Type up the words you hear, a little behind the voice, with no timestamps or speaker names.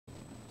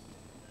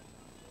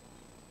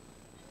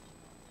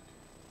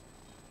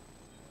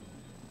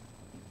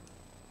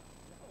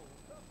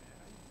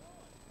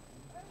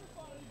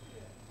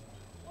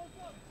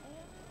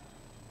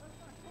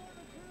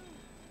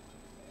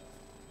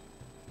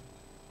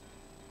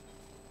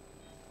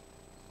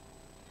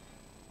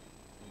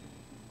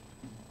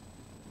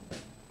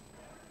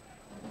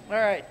All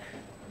right.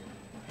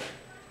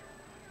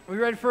 Are we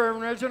ready for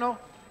an original?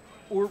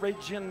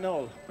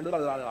 Original. Blah,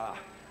 blah, blah.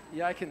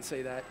 Yeah, I can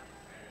say that.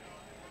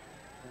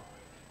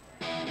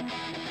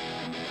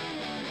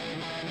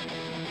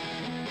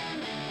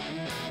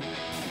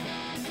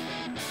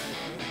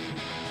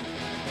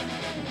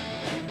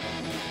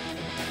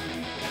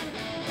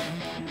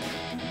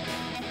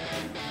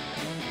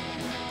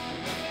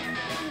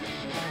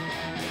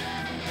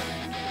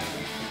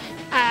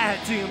 I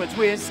had too much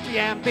whiskey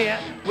and beer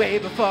way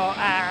before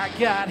I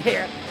got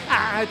here.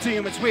 I had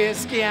too much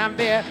whiskey and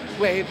beer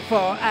way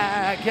before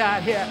I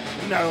got here.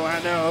 No,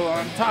 I know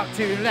I'm talking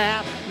too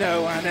loud.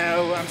 No, I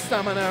know I'm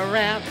stumbling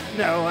around.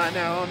 No, I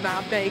know I'm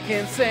not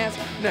making sense.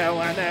 No,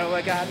 I know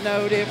I got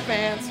no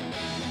defense.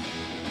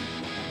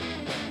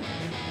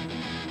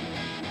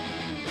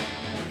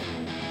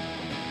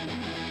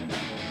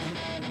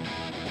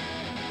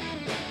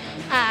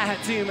 I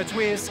had too much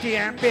whiskey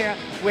and beer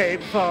way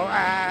before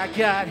I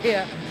got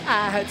here.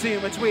 I had too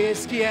much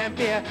whiskey and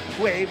beer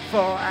way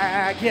before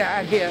I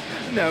got here.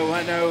 No,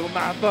 I know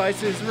my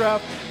voice is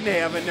rough.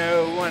 Never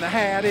know when I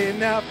had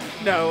enough.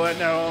 No, I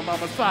know I'm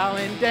almost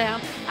falling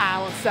down. I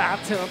won't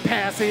stop till I'm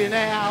passing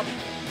out.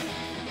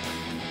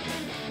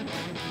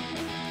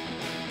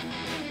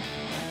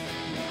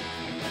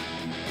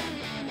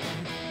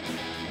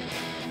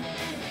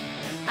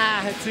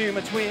 I had too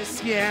much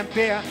whiskey and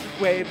beer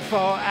way before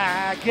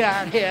I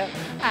got here.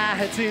 I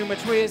had too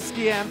much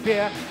whiskey and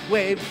beer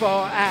way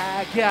before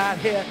I got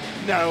here.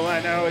 No,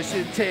 I know I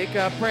should take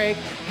a break.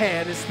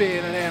 Head is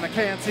spinning and I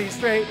can't see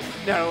straight.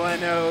 No, I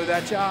know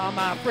that you're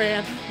my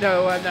friend.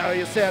 No, I know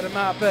you set him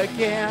up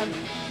again.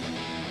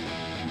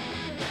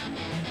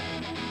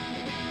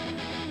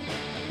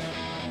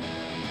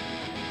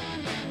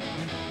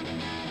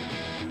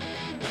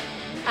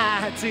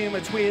 I had too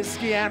much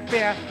whiskey and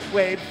beer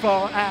way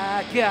before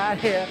I got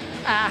here.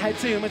 I had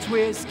too much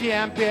whiskey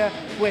and beer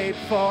way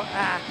before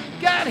I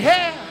got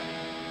here.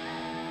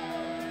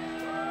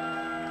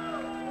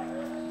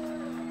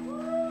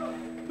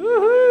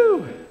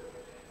 Woohoo! Dude,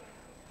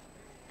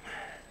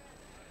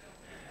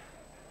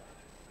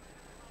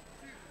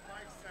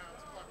 Mike sounds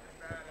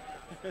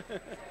fucking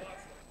bad.